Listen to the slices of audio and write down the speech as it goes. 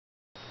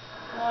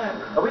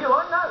Are we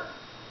on now?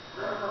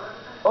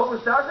 Oh,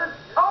 we started?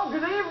 Oh,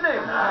 good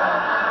evening.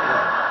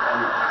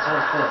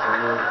 Sounds good.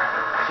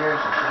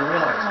 Seriously, should you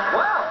realize?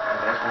 Wow.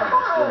 That's why I'm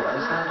still.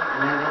 This time,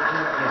 yeah,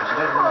 she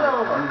better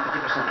realize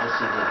 50% of the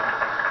CD.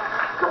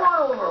 Come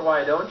on over,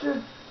 why don't you?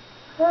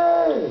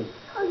 Hey,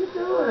 how you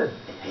doing?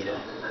 Hey,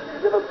 dude.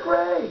 You look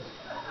great.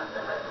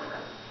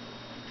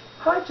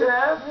 Hi,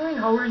 Jeff. Hey,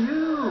 how are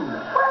you?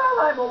 Well,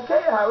 I'm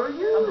okay. How are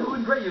you? I'm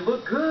doing great. You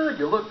look good.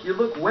 You look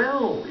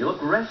well. You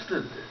look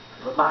rested.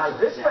 I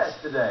did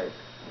rest today.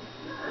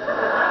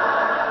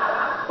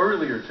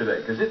 Earlier today,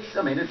 because it's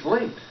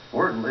late.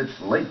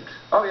 It's late.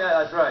 Oh,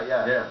 yeah, that's right,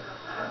 yeah. Yeah.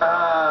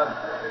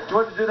 Do you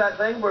want to do that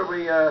thing where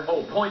we,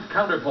 Oh, point,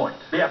 counterpoint.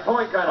 Yeah,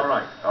 point,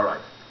 counterpoint. All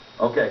right.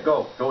 Okay,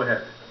 go. Go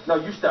ahead. No,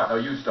 you start. No,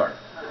 you start.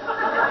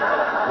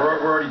 We're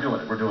already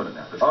doing it. We're doing it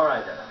now. All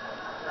right.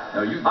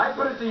 No, you. I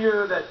put it to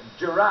you that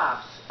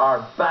giraffes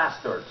are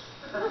bastards.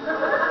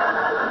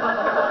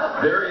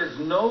 There is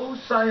no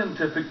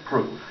scientific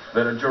proof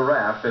that a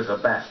giraffe is a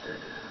bastard.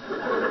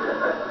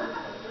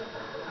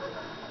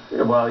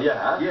 Yeah, well,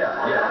 yeah. Yeah.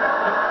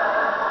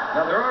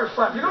 Now, there are Well,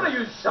 some... if you're going to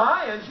use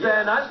science,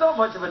 then that's not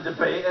much of a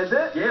debate, is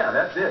it? Yeah,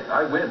 that's it.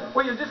 I win.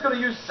 Well, you're just going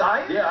to use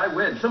science? Yeah, I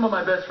win. Some of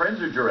my best friends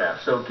are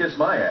giraffes, so kiss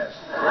my ass.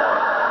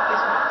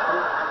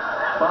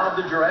 Bob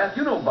the giraffe.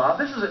 You know Bob.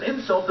 This is an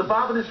insult to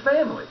Bob and his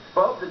family.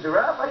 Bob the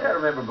giraffe? I can't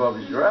remember Bob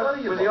the giraffe.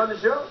 Was he on the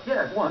show?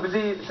 Yeah, go on. Was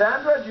he...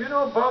 Sandra, do you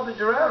know Bob the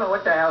giraffe? I don't know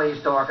what the hell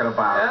he's talking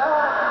about.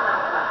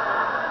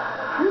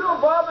 You know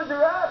Bob the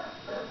giraffe?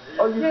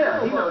 Oh,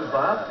 Yeah, he knows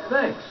Bob.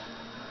 Thanks.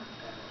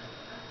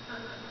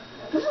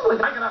 This is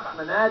like I can have a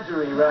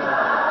menagerie, right?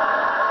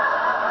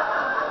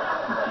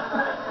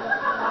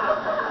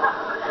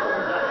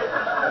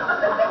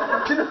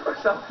 You know,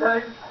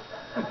 sometimes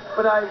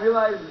when I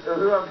realize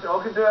who I'm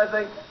talking to, I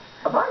think,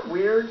 am I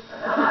weird?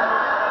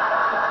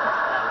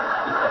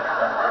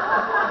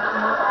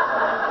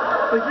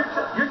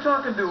 But you're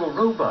talking to a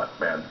robot,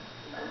 man.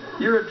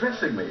 You're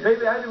addressing me.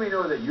 Baby, how do we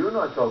know that you're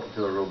not talking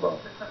to a robot?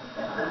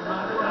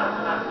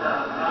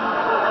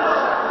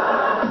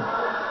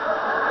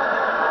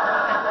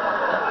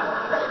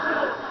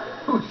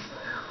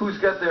 Who's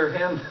got their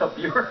hand up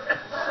your ass?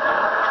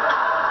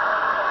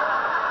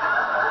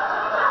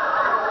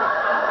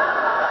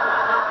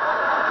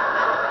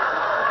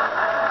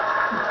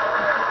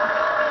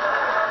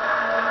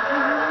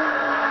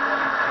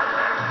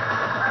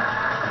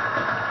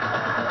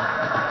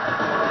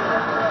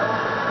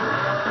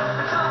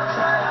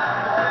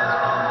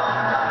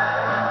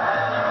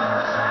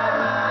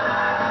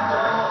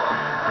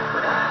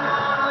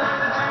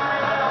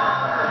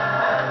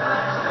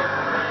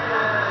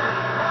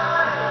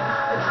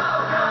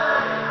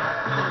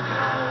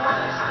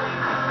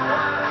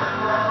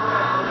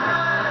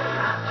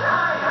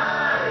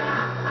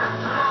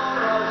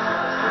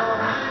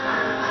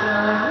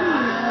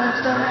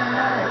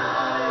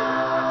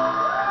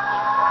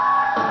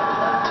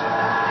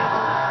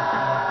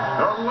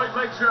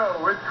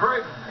 Show with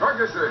Craig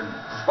Ferguson,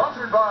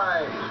 sponsored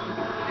by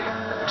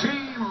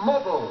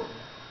T-Mobile.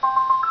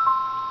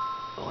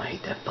 Oh, I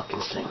hate that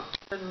fucking thing.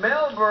 In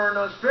Melbourne,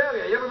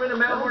 Australia. You ever been to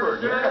Melbourne,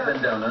 Australia? Yeah, I've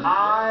been down under.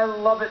 I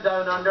love it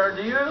down under.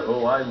 Do you?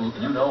 Oh,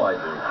 you know I do.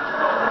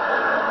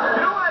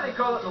 You know why they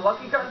call it the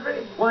lucky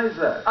country? Why is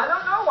that? I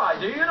don't know why.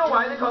 Do you know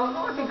why they call it the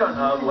lucky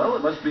country? Well,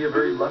 it must be a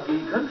very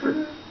lucky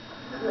country.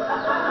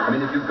 I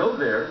mean, if you go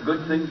there,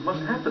 good things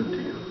must happen to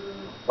you.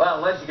 Well,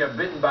 unless you get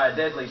bitten by a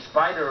deadly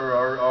spider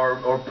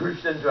or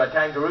pushed into a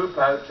kangaroo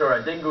pouch or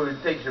a dingo who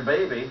takes your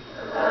baby.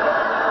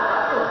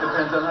 Well, it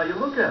depends on how you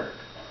look at it.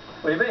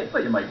 What do you mean?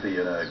 Well, you might be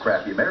in a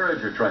crappy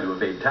marriage or trying to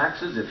evade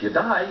taxes. If you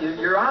die,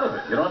 you're out of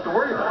it. You don't have to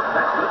worry about it.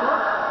 That's good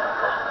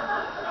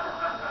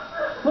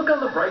luck. Look on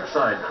the bright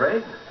side,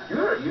 Craig.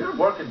 You're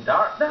working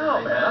dark.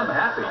 No, man, I'm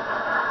happy.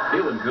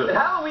 Feeling good.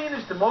 Halloween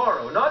is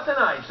tomorrow, not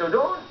tonight. So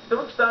don't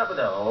start with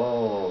a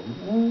oh.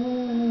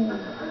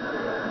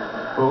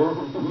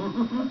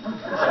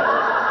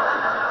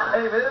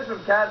 Anyway, this is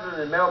from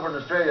Catherine in Melbourne,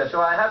 Australia. So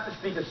I have to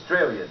speak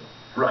Australian.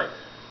 Right.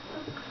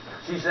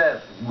 She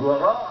says,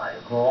 "G'day,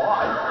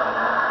 g'day."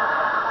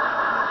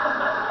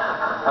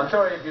 I'm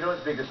sorry if you don't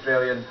speak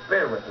Australian.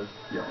 Bear with us.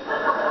 Yeah.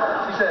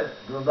 She says,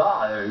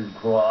 "G'day,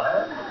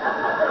 g'day.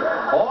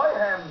 I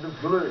have the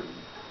flu,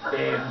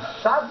 and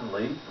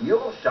suddenly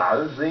your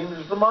show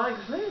seems to make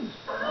sense."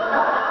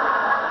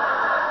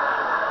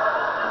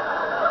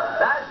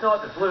 That's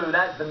not the flu.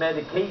 That's the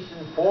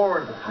medication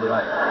for the flu.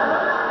 Right.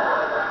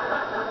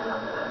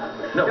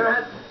 No,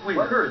 we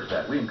what? encourage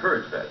that. We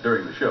encourage that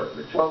during the show.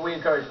 That you Well, we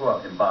encourage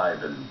what?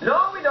 imbibe and...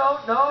 No, we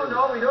don't. No,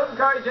 we don't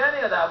encourage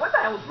any of that. What the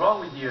hell's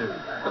wrong with you?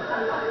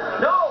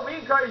 No, we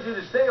encourage you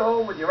to stay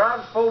home with your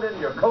arms folded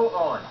and your coat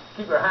on.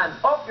 Keep your hands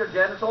off your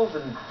genitals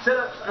and sit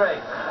up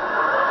straight.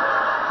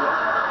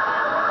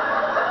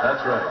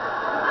 That's right.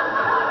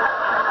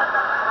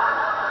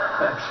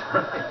 That's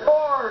right.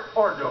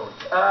 Or don't.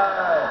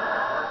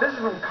 This is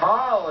from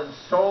Carl in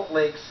Salt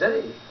Lake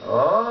City.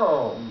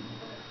 Oh.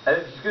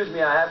 Excuse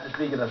me, I have to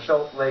speak in a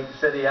Salt Lake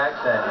City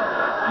accent.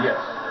 Yes.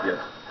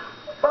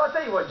 But I'll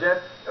tell you what,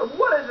 Jeff.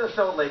 what is a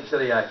Salt Lake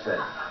City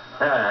accent?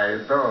 Hey,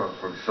 those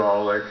from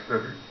Salt Lake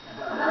City.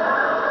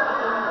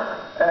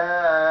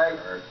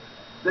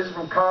 This is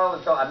from Carl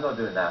in Salt. I'm not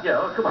doing that. Yeah,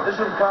 oh, come on. This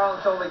is from Carl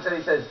in Salt Lake City.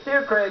 He says,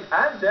 "Dear Craig,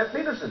 I'm Jeff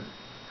Peterson.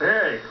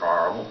 Hey,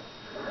 Carl.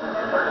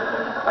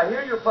 I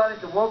hear you're planning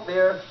to walk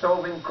there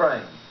solving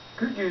crimes.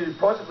 Could you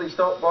possibly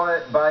stop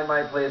by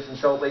my place in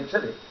Salt Lake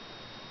City?"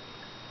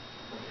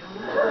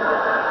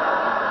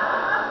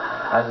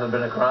 Has there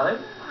been a crime?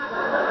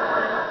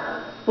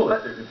 Well,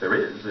 if there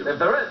is... If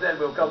there is, then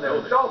we'll come there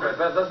and solve it.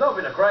 But if there's not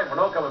been a crime, we're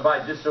not coming by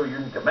just so you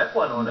can commit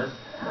one on us.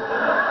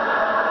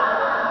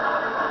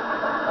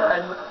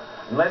 And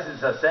unless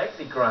it's a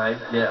sexy crime.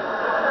 Yeah.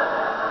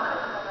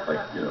 Like,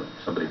 you know,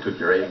 somebody took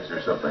your eggs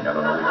or something. I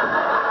don't know. We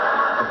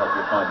can help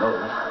you find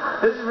those.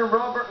 This is from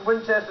Robert in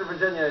Winchester,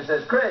 Virginia. He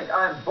says, "Craig,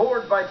 I'm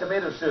bored by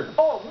tomato soup."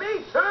 Oh,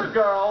 me too,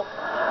 girl.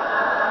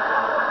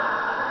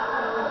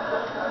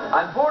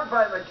 "I'm bored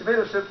by my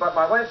tomato soup, but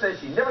my wife says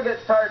she never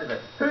gets tired of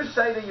it. Whose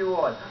side are you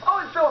on?" Oh,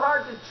 it's so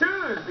hard to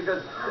choose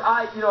because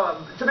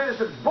tomato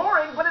soup's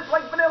boring, but it's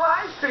like vanilla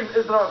ice cream.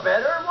 Is there a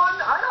better one?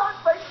 I don't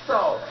think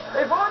so.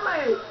 If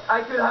only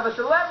I could have a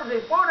celebrity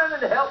phone in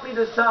and help me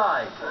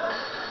decide.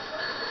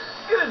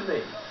 Excuse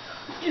me.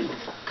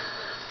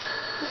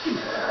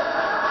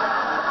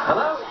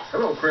 Hello?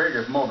 Hello, Craig.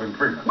 It's Morgan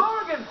Freeman.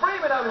 Morgan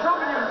Freeman, I was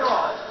hoping you'd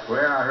call.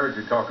 Well, I heard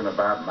you talking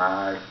about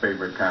my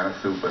favorite kind of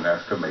soup, and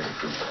that's tomato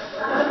soup.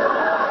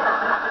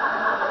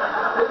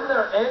 Isn't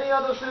there any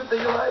other soup that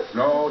you like?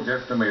 No,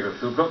 just tomato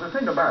soup. Because the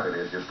thing about it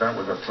is you start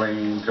with a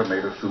plain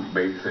tomato soup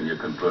base, and you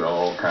can put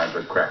all kinds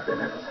of crap in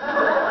it.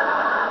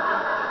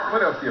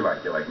 What else do you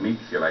like? You like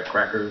meats, you like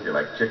crackers, you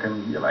like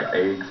chicken, you like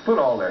eggs. Put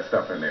all that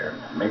stuff in there.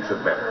 It makes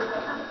it better.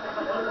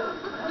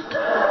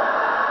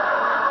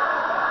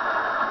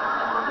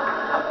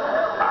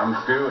 I'm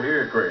still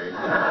here, Craig.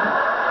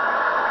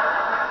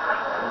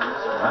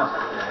 Wow.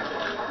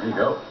 There you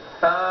go.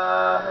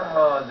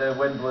 The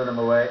wind blew them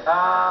away.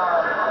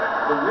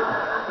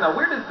 Now,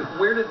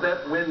 where did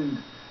that wind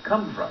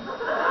come from?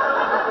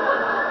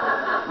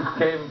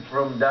 Came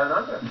from down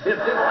under.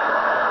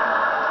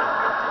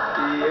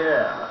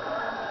 Yeah.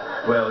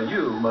 Well,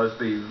 you must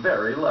be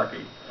very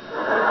lucky.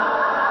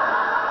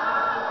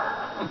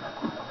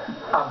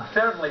 I'm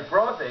certainly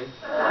frothy.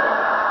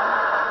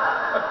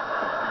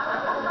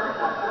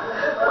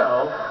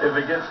 Well, if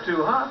it gets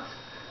too hot,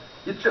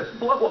 you just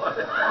blow on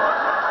it.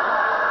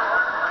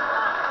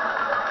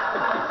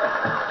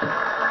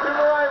 We'll be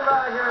right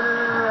back here.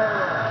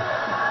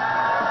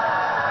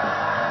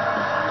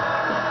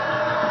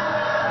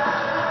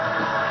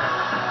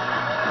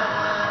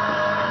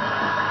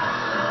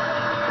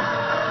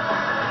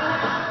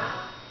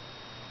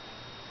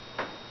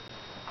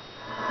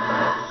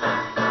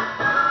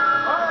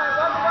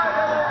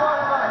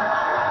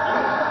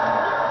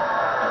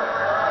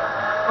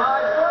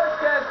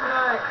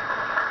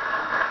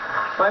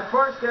 My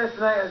first guest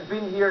tonight has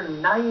been here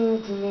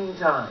 19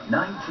 times.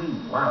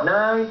 19, wow.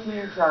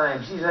 19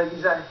 times. He's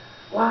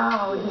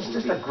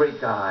just a great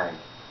guy.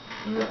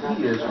 He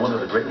is one of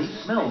the great. He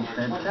smells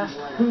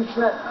fantastic.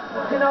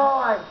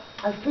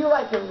 I feel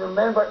I can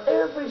remember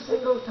every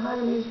single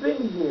time he's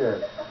been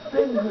here.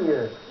 Been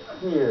here.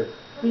 Here.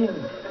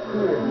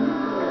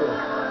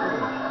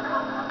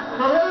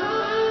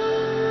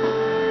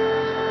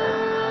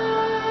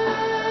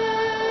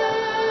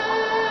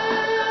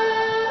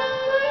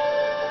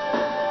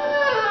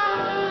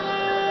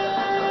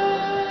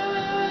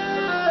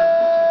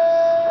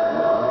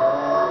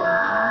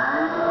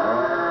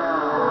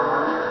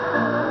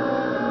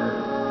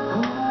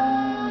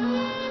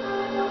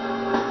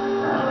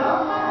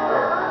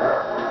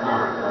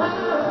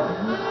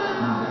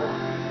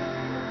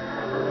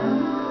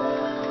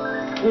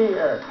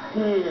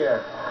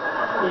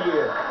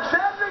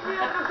 Cedric the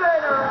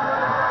Entertainer!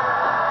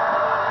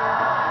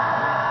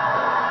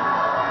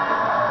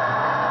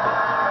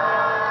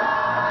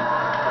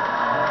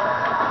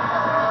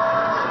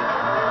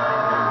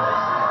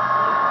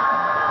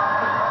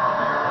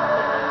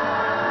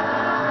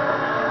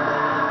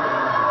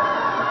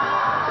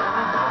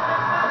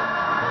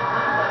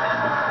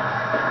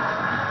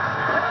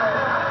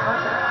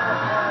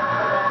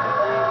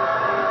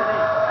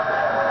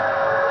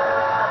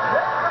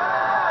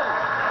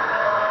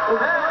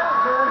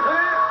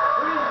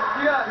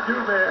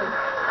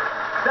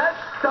 That's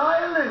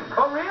styling.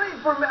 Oh, really?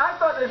 For me, I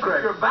thought this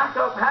was your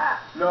backup hat.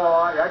 No,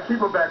 I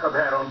keep a backup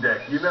hat on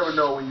deck. You never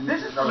know when you need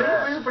This is for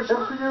you, for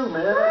sure. for you,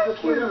 man.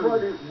 Thank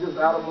you. Just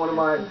out of one of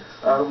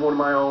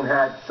my own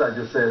hats, I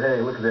just said,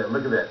 hey, look at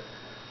that.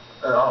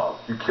 Oh,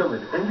 you're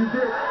killing it, and you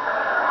did.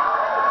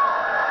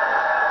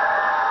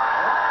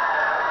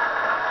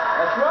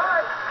 That's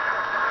right.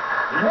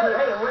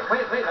 Hey,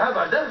 wait. How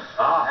about this?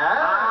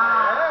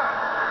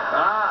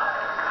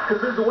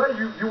 Because there's a way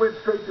you went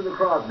straight to the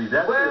Crosby.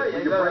 That's it.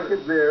 You can break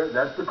it there.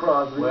 That's the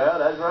Crosby. Well,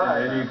 that's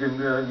right. And you can,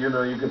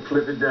 you can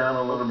flip it down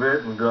a little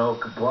bit and go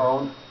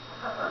Capone.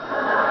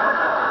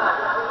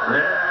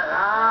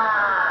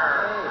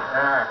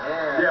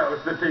 Yeah,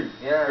 it's the teeth.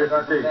 Yeah, it's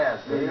the teeth.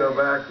 Then you go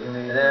back and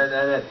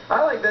then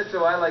I like that,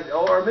 so I like,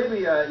 or maybe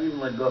even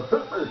like go,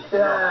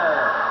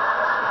 yeah.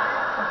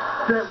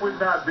 That would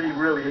not be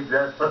really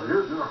that.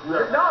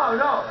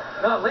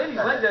 No, ladies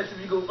like that. Should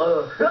you go,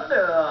 hey,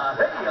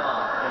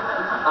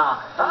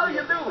 how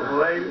you doing,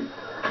 lady?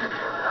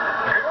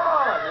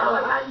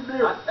 How you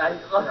doing?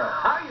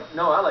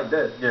 No, I like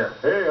that. Yeah.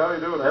 Hey, how you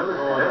doing? That looks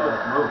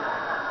smooth.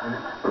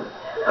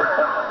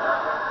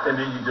 And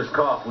then you just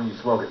cough when you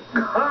smoke it.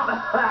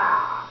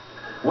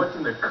 What's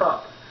in the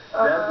cup?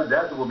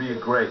 That will be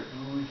great.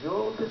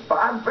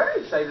 I'm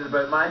very excited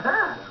about my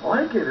hat. I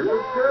like it. It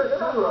looks good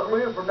too. I'm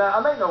wearing from now.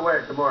 I might not wear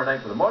it tomorrow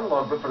night for the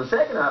monologue, but for the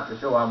second half of the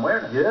show, I'm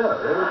wearing it. Yeah,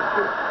 it looks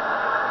good.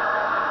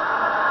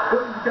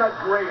 Well, you got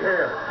great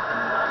hair.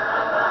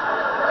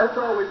 That's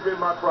always been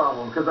my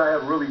problem because I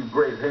have really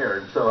great hair,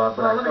 and so.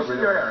 But well, let me see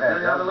your hair.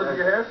 Can you have a look at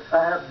your hair?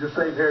 I have the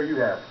same hair you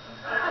have.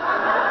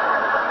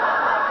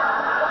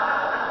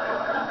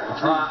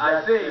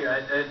 I see.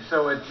 And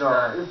so it's.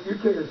 You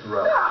can't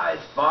interrupt. Yeah,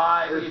 it's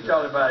fine. What are you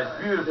talking about? It's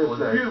beautiful.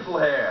 It's beautiful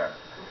hair.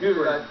 You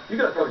got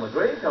a couple of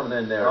gray coming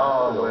in there.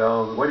 Oh,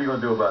 well, what are you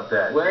going to do about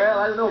that? Well,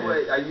 I don't know.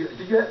 Wait,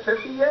 did you have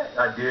 50 yet?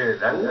 I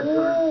did.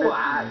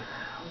 Yeah.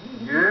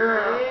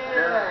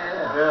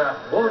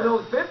 Well, no,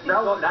 50.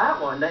 No, that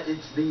one.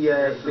 It's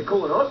the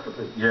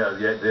colonoscopy. Yeah,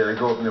 they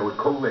go up there with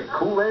colonoscopy?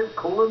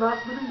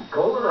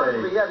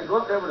 Colonoscopy, yeah, they go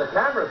up there with a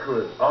camera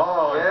crew.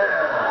 Oh,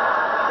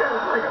 yeah.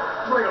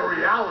 It's like a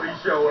reality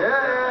show.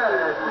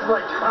 Yeah. It's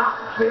like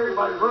cops.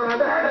 Everybody run around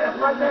there.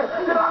 Right there.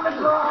 Get on the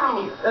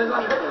ground. And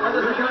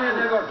there's a guy in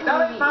there going,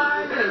 that ain't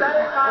mine. That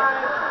ain't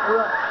mine.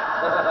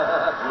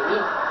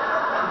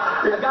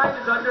 The guy in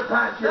his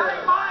underpants. That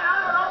ain't mine.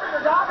 I don't know what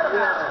you're talking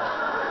about.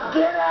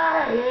 Get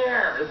out of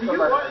here! Do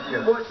you watch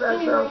that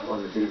stuff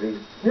on the TV?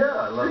 Yeah,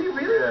 I love it. Do you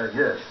really?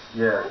 Yeah,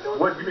 yes.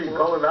 What, you mean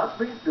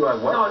colonoscopy? Do I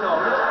what? No.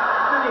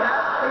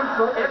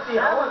 If you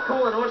have a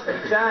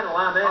colonoscopy channel,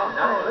 I'm in.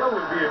 Oh, that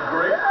would be a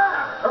great... Yeah.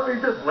 I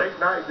mean, just late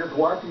night, just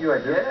watching you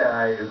like, this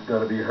guy is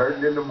going to be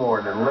hurting in the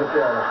morning. Look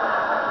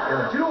at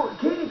him. Do you know,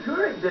 Katie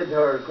Couric did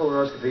her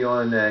colonoscopy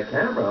on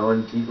camera,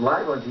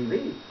 live on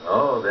TV.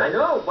 Oh, I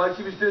know, but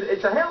she was doing,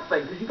 it's a health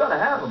thing, because you got to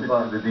have them.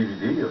 The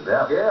DVD of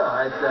that.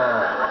 Yeah,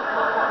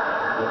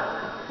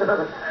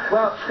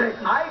 well,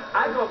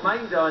 I got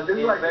mine done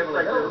in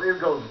Beverly Hills. It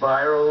goes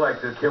viral, like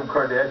the Kim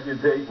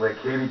Kardashian tape, like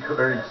Katie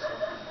Couric's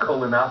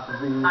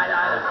colonoscopy.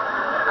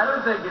 I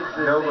don't think it's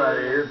the same.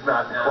 It's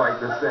not quite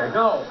the same.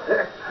 No,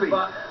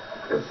 but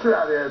it's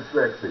not as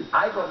sexy.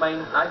 I got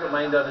mine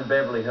done in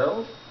Beverly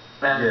Hills.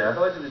 And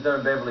because it was done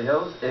in Beverly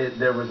Hills,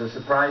 there was a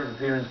surprise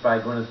appearance by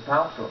Gwyneth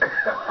Paltrow.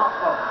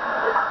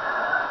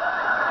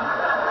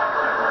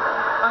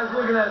 I was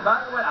looking at it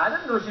back and went, I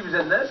didn't know she was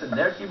in this, and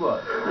there she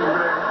was.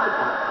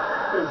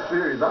 It's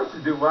serious. I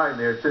should do mine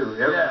there too.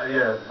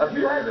 Yeah. Have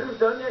you had yours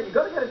done yet? You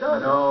got to get it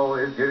done. No,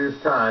 it is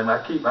time.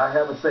 I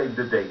haven't saved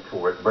the date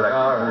for it, but I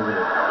keep moving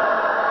it.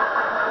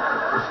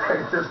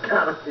 It's just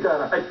kind of.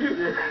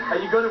 Are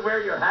you going to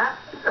wear your hat?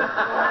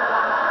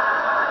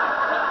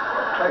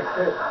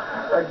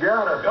 I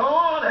gotta. Go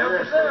on, help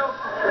yourself.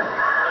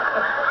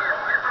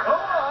 Go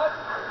on.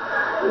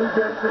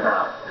 That's it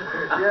out.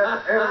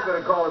 Yeah, and I'm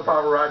gonna call it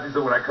paparazzi,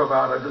 so when I come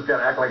out, I just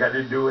gotta act like I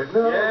didn't do it.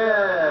 No.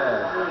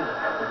 Yeah.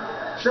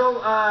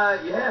 So,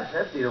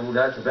 50. Oh,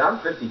 that's I'm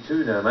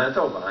 52 now, man. It's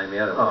all behind me.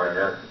 I don't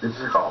know. This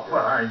is all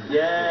behind you.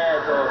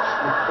 Yeah. So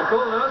the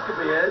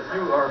colonoscopy is.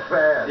 You are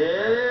fast.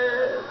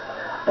 Yeah.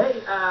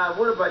 Hey,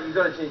 what about you?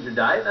 Got to change your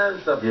diet now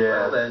and stuff?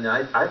 Yeah. Well, then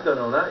I've done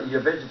all that.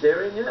 You're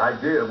vegetarian yet? I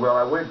did. Well,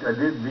 I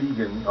did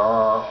vegan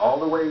all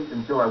the way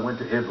until I went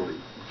to Italy.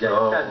 Yeah,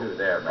 you can't do it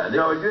there, man.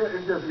 No, it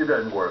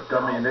doesn't work. I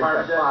mean, they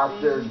got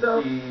pasta and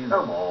cheese,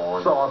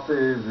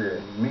 sauces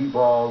and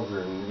meatballs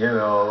and,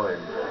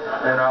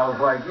 and I was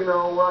like, you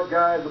know what,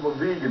 guys, I'm a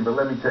vegan, but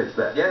let me taste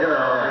that. Yeah. You know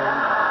what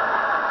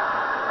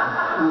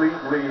I mean?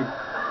 Completely.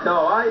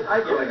 No, I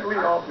get it.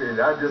 Completely off it.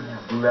 I just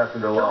left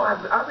it alone. No,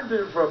 I've been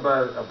doing it for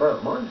about a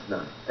month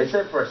now.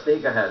 Except for a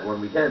steak I had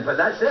one weekend, but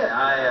that's it.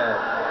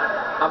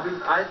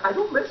 I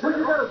don't miss it. Well,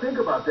 you got to think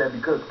about that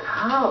because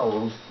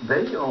cows,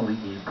 they only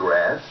eat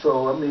grass.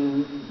 So I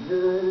mean,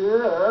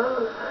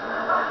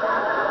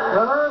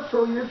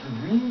 so it's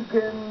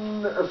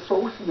vegan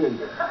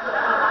associated.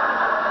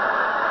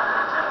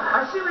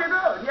 I see where you're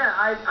going. Yeah,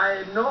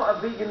 I'm not a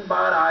vegan,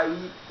 but I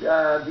eat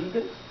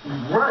vegan.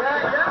 Right.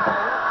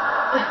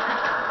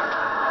 Yeah.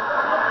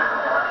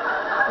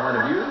 One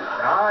of you?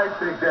 I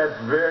think that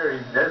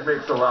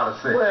makes a lot of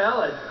sense.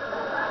 Well,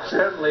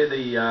 certainly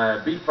the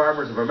beef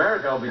farmers of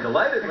America will be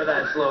delighted with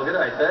that slogan,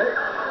 I think.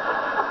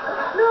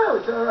 No,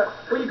 it's all right.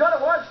 Well, you got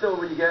to watch, though,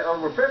 when you get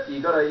over 50. You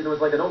got to,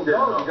 it's like an old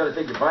dog. You got to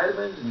take your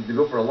vitamins and you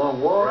go for a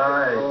long walk.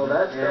 Right. And all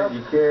that stuff.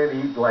 You can't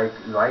eat, like,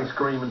 ice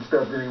cream and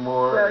stuff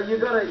anymore. Yeah, you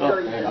got to eat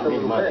just a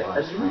little bit.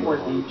 I just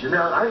want to eat just...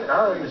 Now,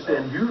 I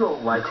understand you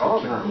don't like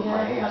almond milk.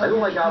 I don't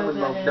like almond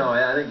milk. No,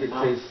 I think it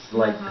tastes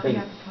like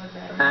paint.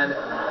 And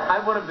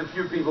I'm one of the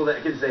few people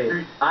that can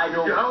say, I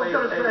don't. I was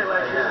going to say,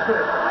 like,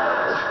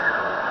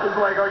 It's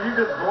like, are you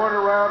just going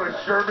around a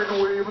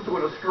Sherman-Williams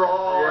with a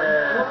straw?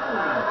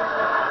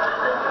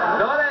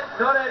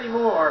 Not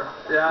anymore.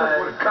 With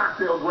a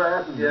cocktail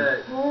glass. And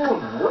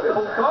what is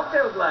that?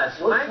 Cocktail glass.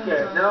 Swanky.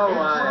 No,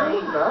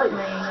 nice.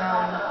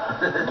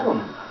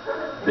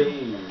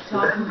 Beige.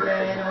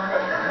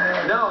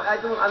 No, I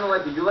don't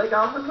like it. You like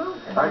almond milk?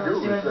 I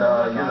do. It's,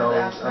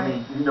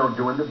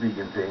 doing the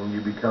vegan thing,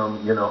 you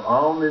become,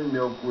 almond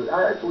milk.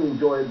 I actually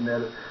enjoy it in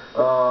that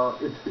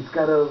it's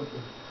got a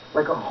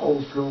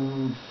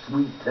wholesome,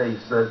 sweet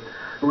taste that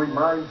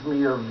reminds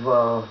me of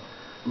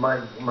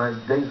my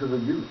days of the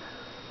youth.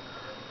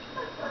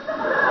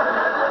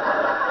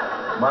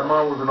 My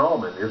mom was an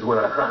almond, is what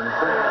I'm trying to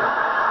say.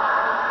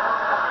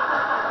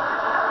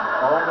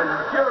 Almond.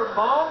 Your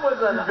mom was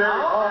an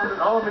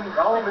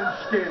almond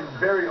skin,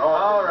 very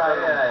almond. All right,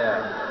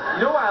 yeah.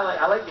 You know what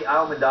I like the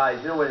almond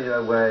eyes. You know when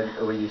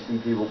you see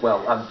people.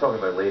 Well, I'm talking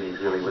about ladies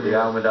really with the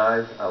almond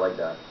eyes. I like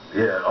that.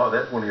 Yeah. Oh,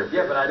 that's one of your.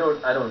 Yeah, but I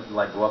don't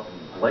like go up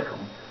and lick them.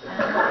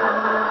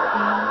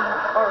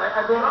 All right,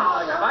 I go up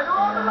and lick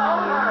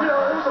them.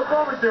 There was a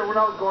moment there when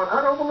I was going,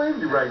 I don't believe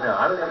you right now.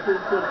 Well,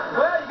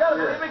 you gotta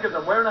believe me because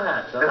I'm wearing a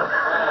hat. So.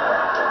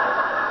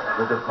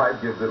 But the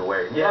pipe gives it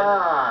away. Yeah.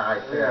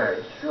 Right. Yeah.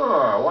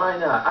 Sure. Why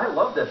not? I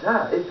love this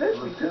hat. It fits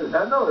me too.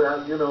 I know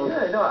that. Yeah,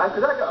 I know.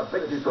 Because I got a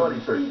big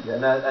Scottish heat,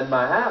 and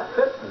my hat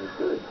fits me. It's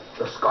good.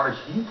 A Scottish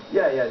heat?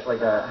 Yeah. It's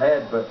like a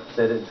head, but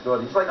said in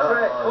Scottish. It's like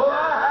Shrek.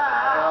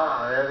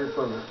 That is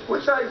so.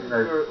 Which size is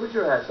what's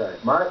your hat size?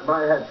 My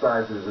hat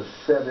size is a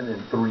 7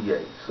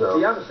 3/8. So.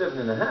 See, I'm a 7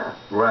 1/2.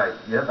 Right.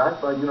 Yeah. I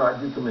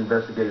did some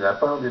investigating. I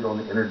found it on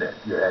the internet.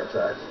 Your hat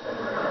size.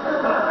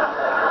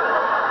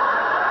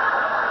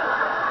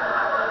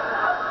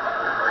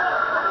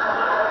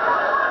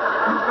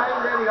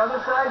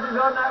 Other sizes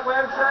on that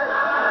website?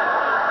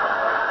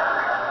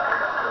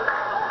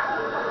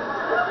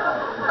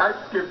 I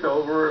skipped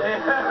over. We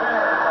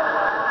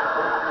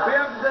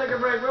have to take a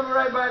break. We'll be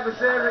right back with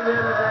Cedric the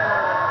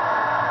Entertainer.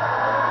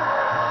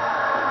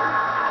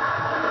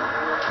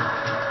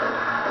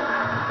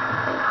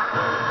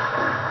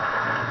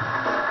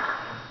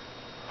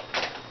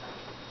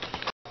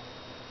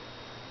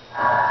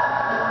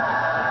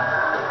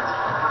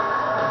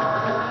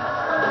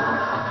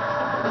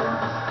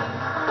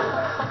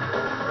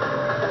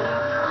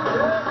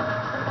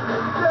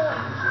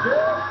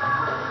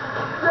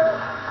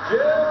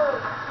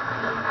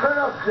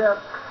 Jeff.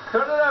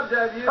 Turn it up,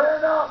 Jeff. Turn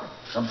it up.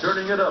 I'm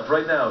turning it up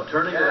right now.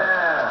 Turning it up.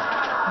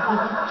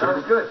 Yeah.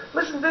 Sounds good.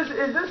 Listen,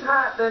 is this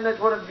hat then that's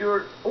one of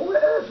your... Oh,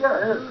 it is. Yeah,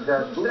 it is.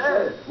 That's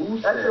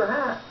That's your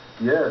hat.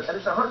 Yes. And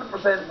it's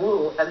 100%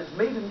 wool, and it's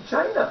made in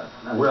China.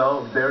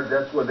 Well,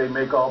 that's where they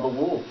make all the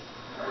wool.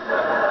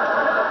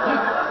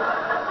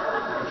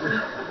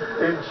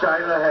 And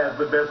China has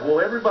the best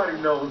wool. Everybody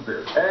knows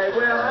this. Hey,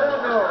 well, I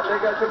don't know. They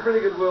got some pretty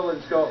good wool in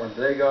Scotland.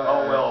 They got...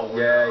 Oh, well.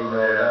 Yeah, you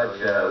know, that's...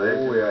 Cheap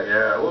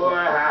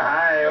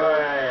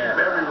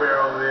everywhere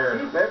over there.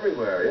 Cheap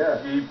everywhere, yeah.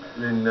 Cheap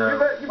in...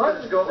 You've been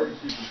to Scotland?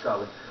 Cheap in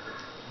Scotland.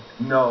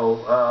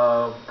 No,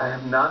 I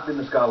have not been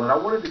to Scotland. I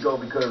wanted to go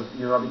because,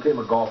 I became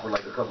a golfer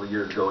like a couple of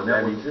years ago. And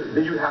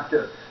then you have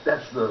to,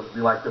 that's the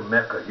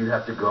Mecca. You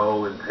have to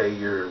go and pay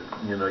your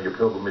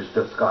pilgrimage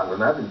to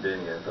Scotland. I haven't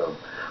been yet, so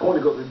I want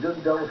to go.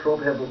 Doesn't Donald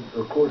Trump have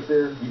a course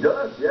there? He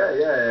does, yeah.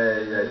 Yeah.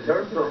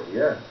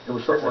 It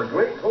was such a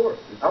great course.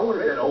 I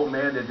wanted that old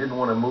man that didn't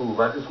want to move.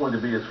 I just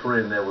wanted to be his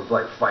friend that was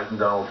like fighting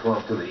Donald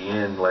Trump to the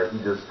end. Like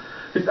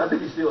I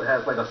think he still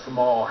has like a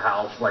small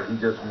house. Like he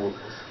just will.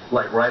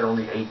 Like right on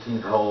the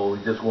 18th hole,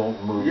 he just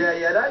won't move.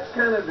 Yeah, that's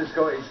kind of the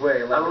Scottish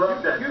way. Like, I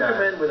love that you guy.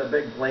 come in with a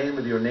big plane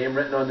with your name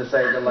written on the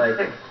side, they're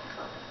like,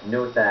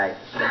 no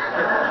thanks.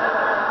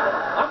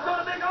 I'm going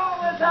to make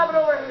all this happen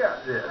over here.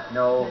 Yeah.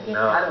 No,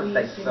 I don't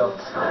think so.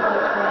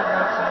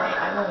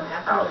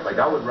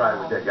 I would ride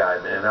with that guy,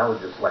 man. I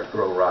would just like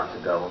throw rocks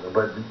at him,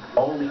 but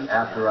only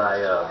after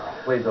I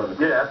played on the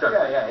course. Yeah, after I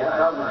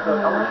was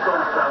so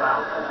sell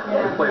out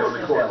to play on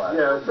the course.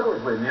 Yeah, so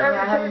was playing. We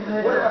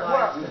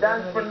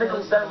dance for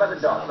nickels down by the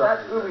dock.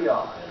 That's who we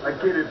are. I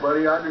get it,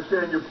 buddy. I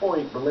understand your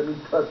point, but let me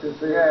put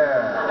this in.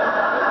 Yeah.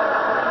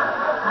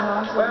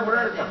 Well, we're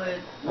out of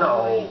time.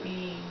 No.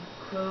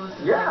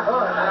 Yeah.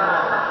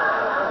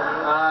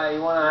 You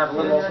want to have a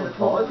little more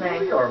pause,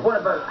 maybe? Or what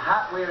about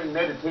hat-wearing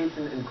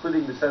meditation,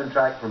 including the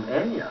soundtrack from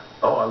Enya?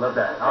 Oh, I love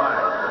that. All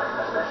right.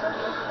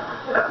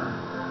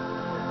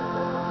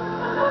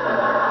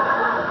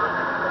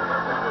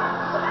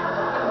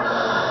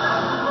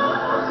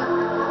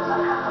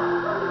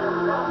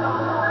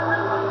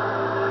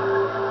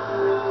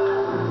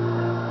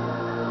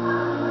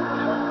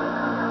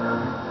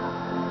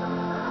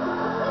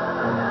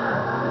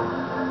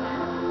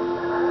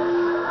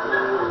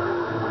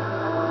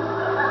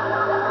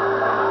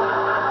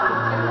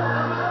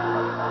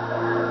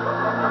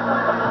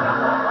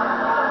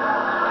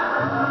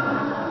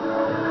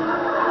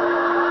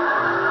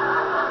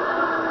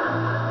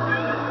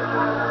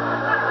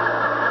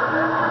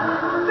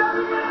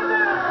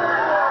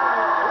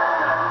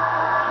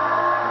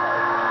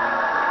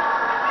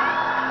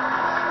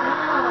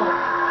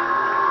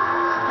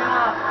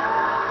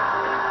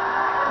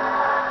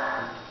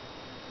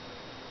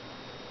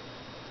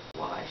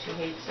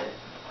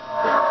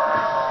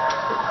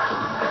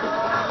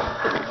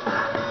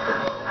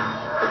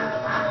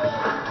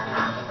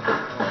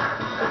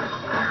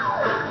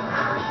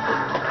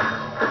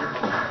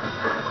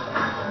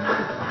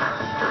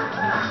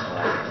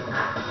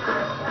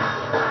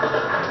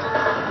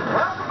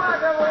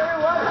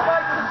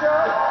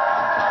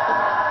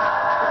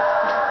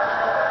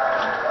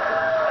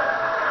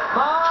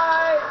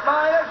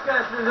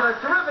 is a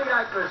terrific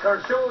actress.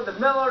 Her show, The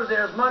Millers,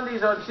 airs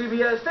Mondays on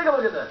CBS. Take a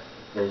look at this.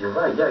 Yeah, you're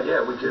right.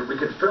 Yeah. We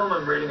could film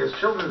him reading his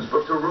children's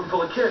book to a room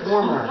full of kids.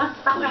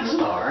 Please,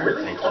 star.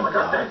 Really? Thank Oh my you,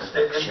 God, Doc. thanks.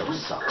 And Show you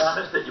sucks.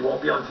 promise that you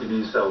won't be on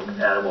TV, so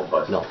Adam won't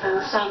bust. No, Oh,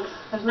 thanks. thanks.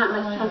 There's not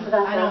much chance of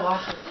that. I don't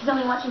watch it. He's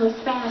only watching the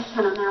Spanish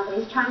channel now, but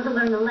he's trying to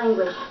learn the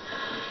language.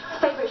 His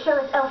favorite show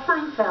is El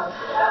Seinfeld.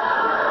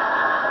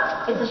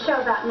 It's a show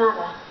about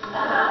nada.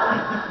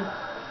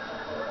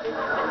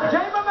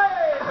 Jayma May!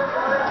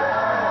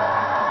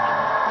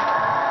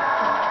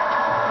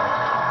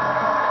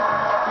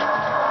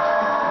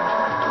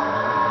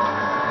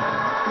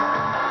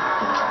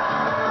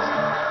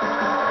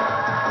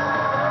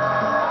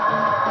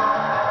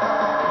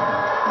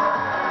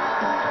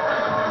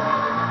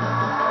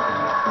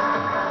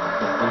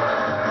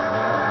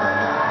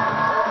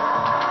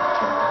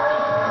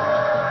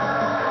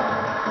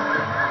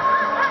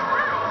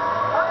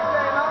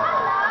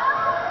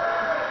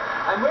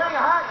 I'm wearing a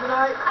hat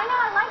tonight. I know,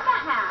 I like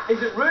that hat.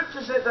 Is it rude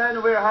to sit down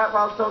and wear a hat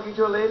while talking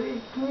to a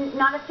lady?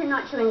 Not if you're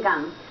not chewing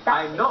gum.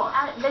 I'm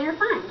not. Then you're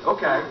fine.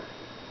 Okay.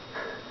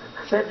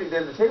 Cedric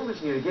down the table was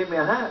here. He gave me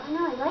a hat. I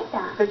know, I like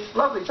that. It's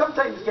lovely.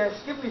 Sometimes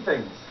guests give me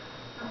things.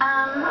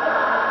 How's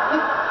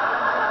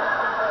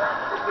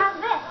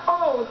this?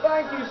 Oh,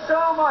 thank you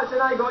so much.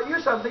 And I got you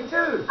something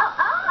too. Oh,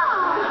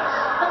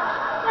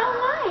 so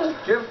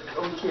nice. Jim,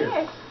 oh,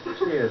 cheers.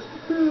 Cheers.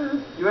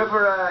 You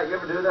ever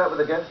do that with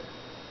a gift?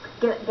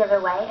 Give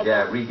away?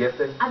 Yeah,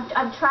 re-gifting.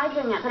 I've tried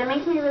doing that, but it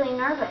makes me really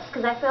nervous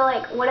because I feel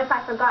like, what if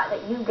I forgot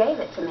that you gave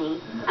it to me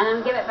and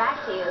then give it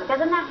back to you?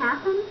 Doesn't that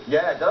happen?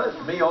 Yeah, it does.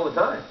 Me all the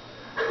time.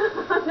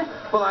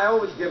 Well, I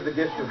always give the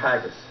gift of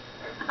haggis.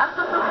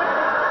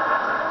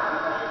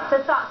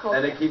 So thoughtful.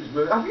 And it keeps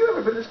moving. Have you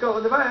ever been to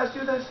Scotland? Have I asked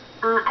you this?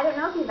 I don't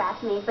know if you've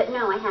asked me, but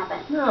no, I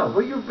haven't. No.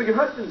 Well, but your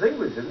husband's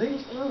English, isn't he?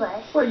 He's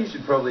English. Well, you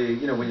should probably,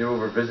 when you're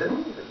over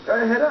visiting,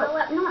 head up. Go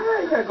up north.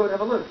 Yeah, go and have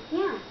a look.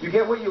 Yeah.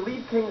 You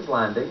leave King's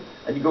Landing,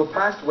 and you go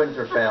past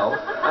Winterfell,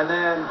 and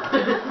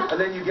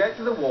then you get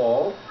to the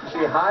wall, you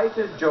say hi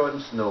to Jon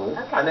Snow,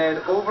 Okay. and then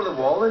over the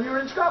wall, and you're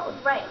in Scotland.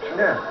 Right.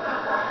 Yeah.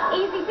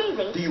 Easy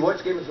peasy. Do you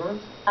watch Game of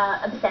Thrones?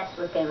 Obsessed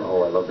with Game of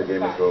Thrones. Oh, I love the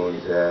Game of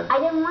Thrones, yeah. I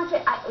didn't watch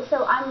it,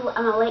 so I'm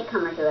a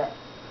latecomer to it.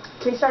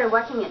 So we started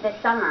watching it this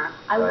summer.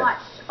 I Right.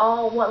 watched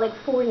all,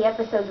 40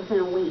 episodes within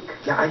a week.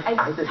 Yeah,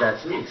 I did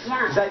that too.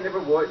 Yeah. Because I never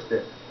watched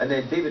it. And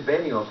then David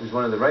Benioff, who's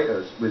one of the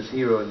writers, was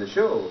here on the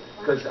show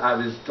because I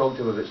was talking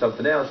to him about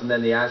something else, and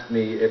then they asked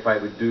me if I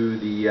would do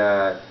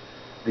the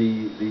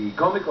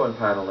Comic-Con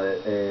panel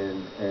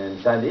in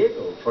San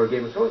Diego for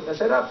Game of Thrones. And I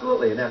said,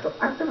 absolutely. And I thought,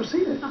 I've never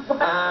seen it.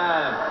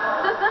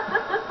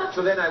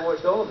 So then I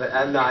watched all of it,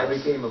 and I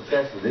became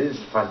obsessed with it. It is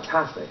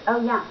fantastic.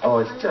 Oh, yeah. Oh,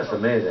 it's just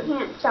amazing.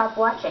 Can't stop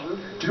watching.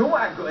 Do you know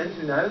what I've got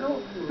into now,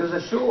 though? There's a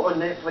show on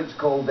Netflix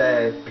called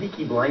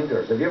Peaky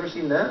Blinders. Have you ever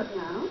seen that?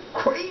 No.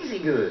 Crazy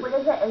good. What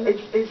is it?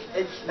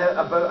 It's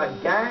about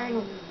a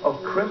gang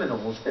of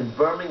criminals in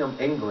Birmingham,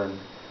 England,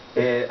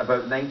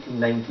 about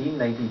 1919,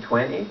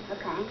 1920.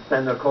 Okay.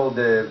 And they're called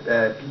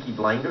the Peaky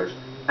Blinders.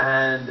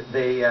 And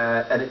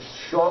and it's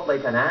shot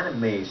like an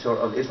anime, sort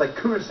of. It's like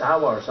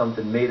Kurosawa or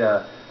something made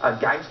a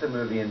gangster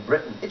movie in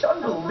Britain. It's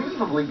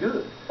unbelievably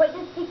good. Wait,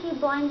 does Peaky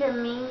Blinder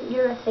mean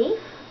you're a thief?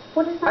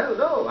 What is that? I don't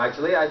know,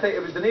 actually. I think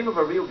it was the name of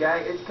a real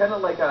gang. It's kind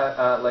of like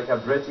a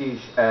British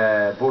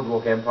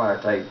Boardwalk Empire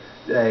type,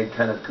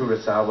 kind of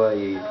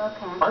Kurosawa-y. Oh,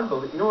 okay.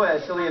 Unbelievable. You know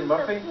Cillian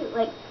Murphy? So cute,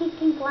 like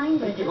Peaky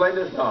Blinders. Peaky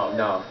Blinders?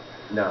 No.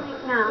 No.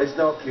 It's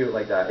not cute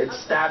like that. It's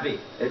stabby.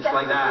 It's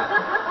like that.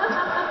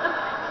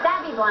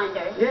 Stabby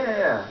Blinders.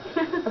 Yeah.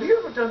 Have you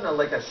ever done a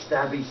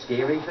stabby,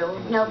 scary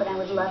film? No, but I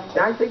would love to.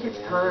 Yeah, I think it's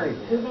time.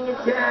 Do you think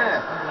it's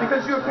Yeah,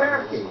 because you're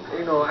perky,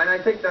 and I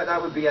think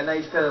that would be a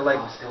nice kind of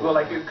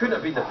it couldn't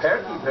have been the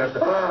perky person.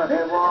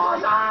 It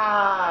was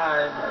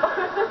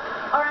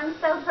Or I'm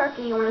so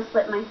perky you want to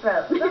slit my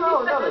throat.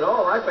 No, not at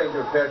all. I find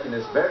your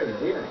perkiness very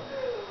endearing.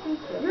 Thank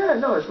you. Yeah,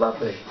 no, it's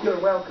lovely. You're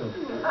welcome.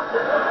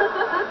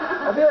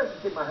 I feel I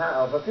should take my hat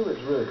off. I feel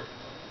it's rude.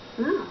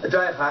 No. Do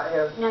I have hat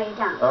hair? No, you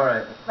don't. All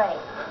right. Right.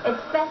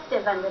 It's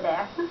festive under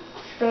there.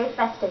 Very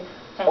festive.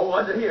 Oh,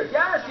 under here.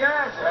 Yes.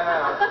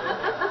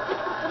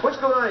 What's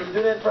going on? Are you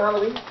doing anything for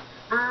Halloween?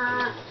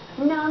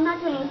 No, I'm not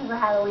doing anything for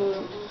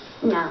Halloween.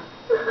 No.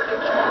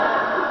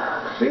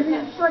 Really?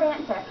 No, short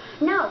answer.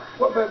 No.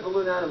 What about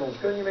balloon animals?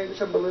 Couldn't you make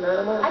some balloon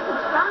animals? I could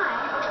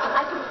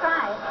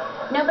try.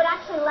 No, but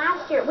actually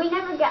last year,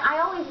 I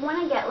always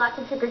want to get lots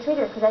of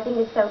trick-or-treaters because I think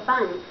it's so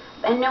fun.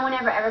 And no one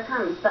ever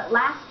comes. But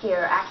last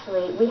year,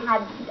 actually, we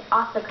had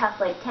off the cuff,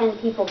 10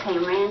 people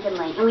came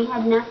randomly, and we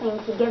had nothing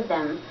to give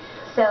them.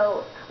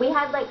 So we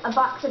had a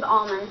box of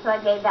almonds, so I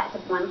gave that to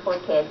one poor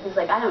kid who's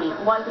I don't eat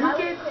one. You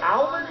gave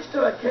almonds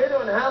to a kid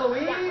on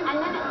Halloween?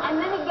 Yeah, and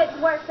then it gets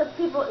worse. So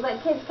people,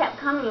 kids kept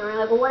coming, and we're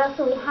like, well, what else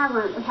do we have?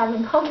 We have a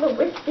bottle of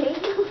whiskey.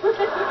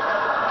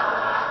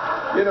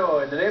 In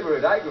the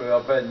neighborhood I grew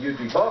up in, you'd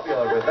be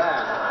popular with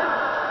that.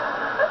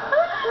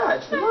 Yeah,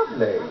 it's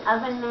lovely.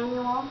 Oven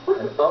manual.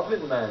 An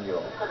oven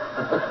manual.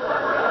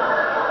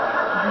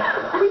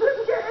 We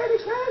didn't get any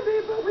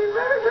candy, but we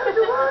learned how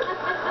to work.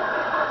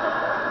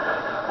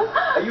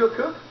 you a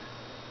cook?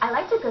 I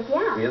like to cook,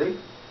 yeah. Really?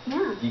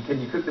 Yeah.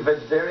 Can you cook the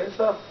vegetarian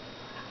stuff?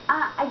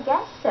 I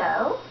guess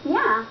so.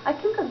 Yeah, I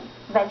can cook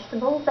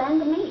vegetables and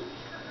meat.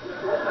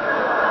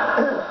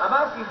 I'm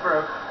asking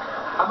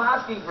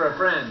for a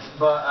friend,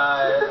 but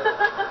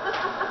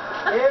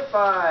if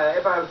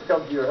I was to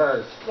come to your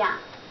house, Yeah.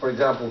 for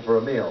example, for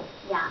a meal,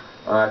 Yeah.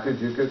 could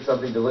you cook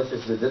something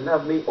delicious that didn't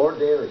have meat or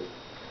dairy?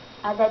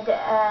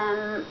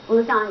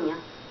 Lasagna.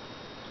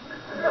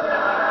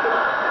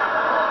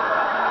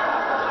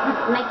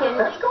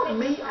 That's got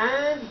meat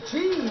and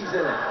cheese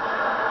in it.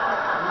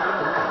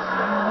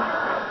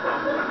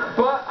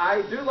 But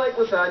I do like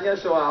lasagna,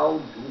 so I'll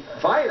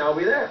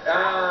be there.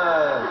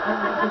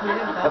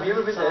 Have you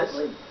ever been to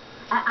Italy?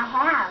 I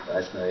have.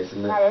 That's nice,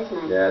 isn't it? That is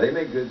nice. Yeah, they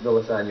make good the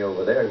lasagna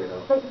over there, you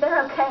know.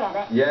 They're okay at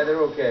it. Yeah, they're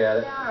okay at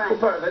it. They're all right. What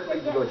part of Italy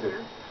did you go to?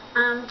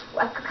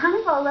 Kind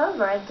of all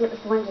over. I did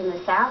ones in the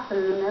south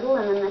and in the middle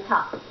and in the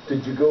top.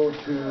 Did you go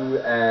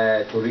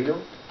to Torino?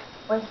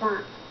 Where's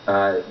that?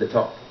 The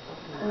top.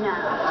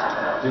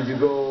 No. Did you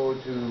go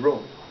to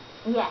Rome?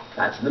 Yes.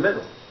 That's in the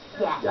middle.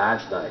 Yes. Yeah,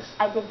 that's nice.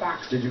 I did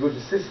that. Did you go to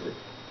Sicily?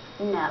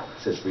 No.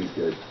 Sicily's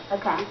good.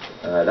 Okay.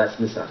 That's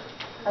in the south.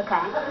 Okay.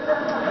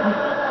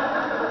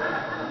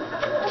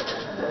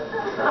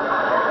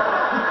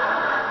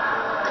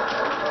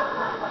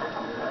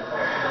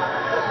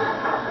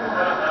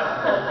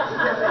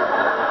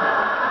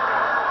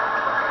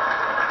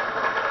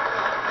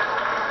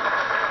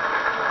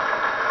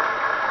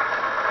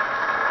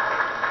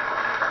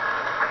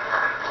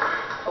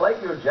 I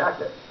like your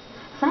jacket.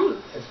 Thanks.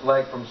 It's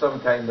like from some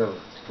kind of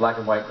black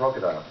and white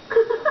crocodile.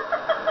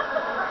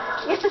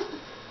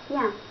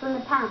 Yeah, from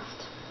the past.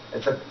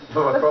 It's from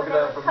a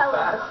crocodile from the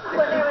past.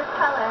 Before there was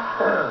color.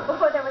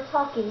 Before there were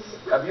talkies.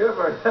 Have you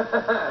ever...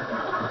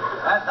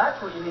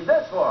 that's what you need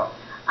this for.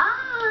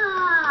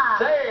 Ah!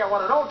 Say, I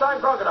want an old-time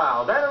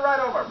crocodile. Turn it right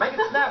over. Make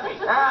it snappy.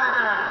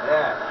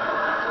 Yeah.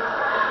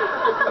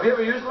 Have you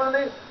ever used one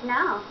of these?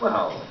 No.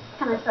 Well...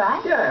 Can I try?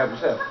 Yeah, help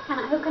yourself.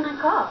 Who can I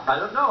call? I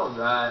don't know.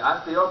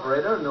 Ask the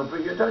operator and they'll put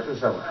you in touch with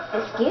someone.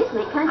 Excuse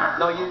me, can I...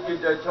 No,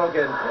 you're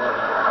talking...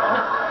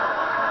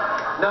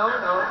 No.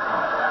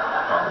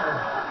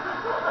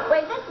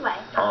 Wait, this way.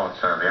 Oh,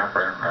 it's the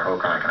operator. Who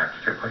can I connect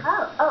you to, please?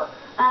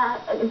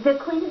 The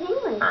Queen of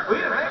England.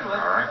 Queen of England?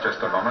 All right, just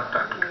a moment.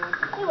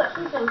 See what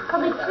she's doing.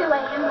 Probably 2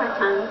 a.m. her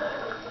time.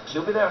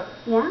 She'll be there.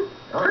 Yeah?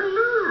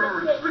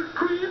 Hello, it's the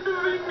Queen of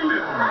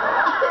England.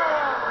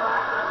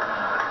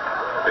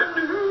 And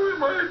who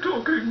am I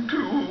talking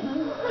to?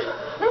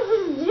 This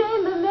is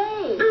Jayma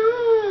May.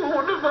 Oh,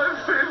 one of my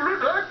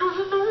favorite actors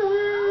in the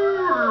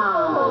world.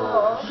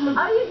 Oh.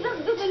 Are you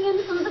just getting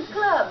in from the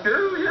club?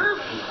 Oh, yes.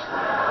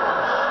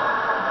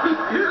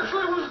 Yes,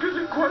 I was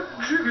getting quite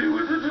jiggy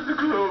with it in the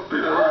club,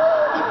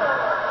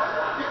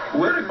 yeah.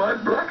 Wearing my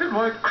black and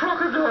white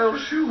crocodile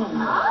shoes.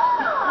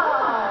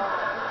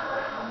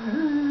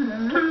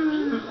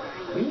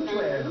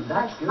 Queensland,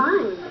 That's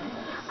fine.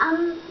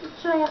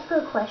 Should I ask her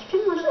a question?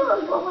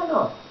 Sure, well, why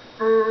not?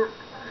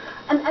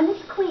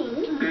 Miss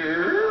Queen, Yes.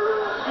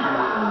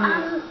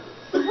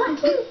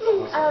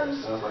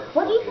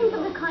 what do you think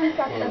of the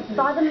concept of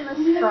bottomless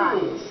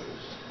fries?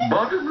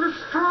 Bottomless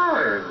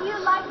fries. Do you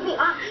like the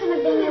option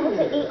of being able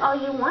to eat all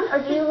you want, or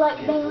do you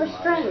like being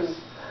restrained?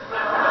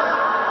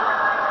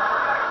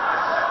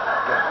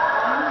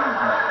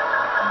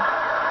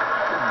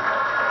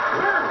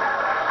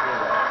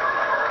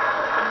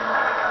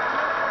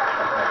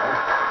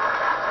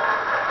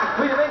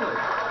 Queen of England.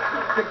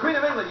 The Queen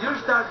of England. You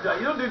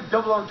don't do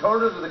double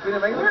entendres with the Queen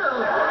of England?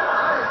 Well,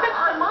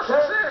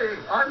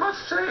 I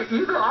must say,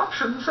 either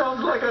option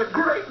sounds like a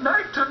great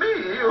night to me.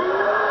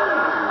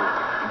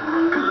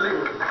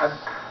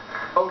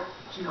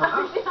 She hung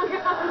up?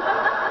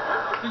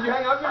 Did you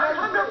hang up your I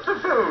hung up the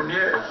phone,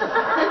 yes.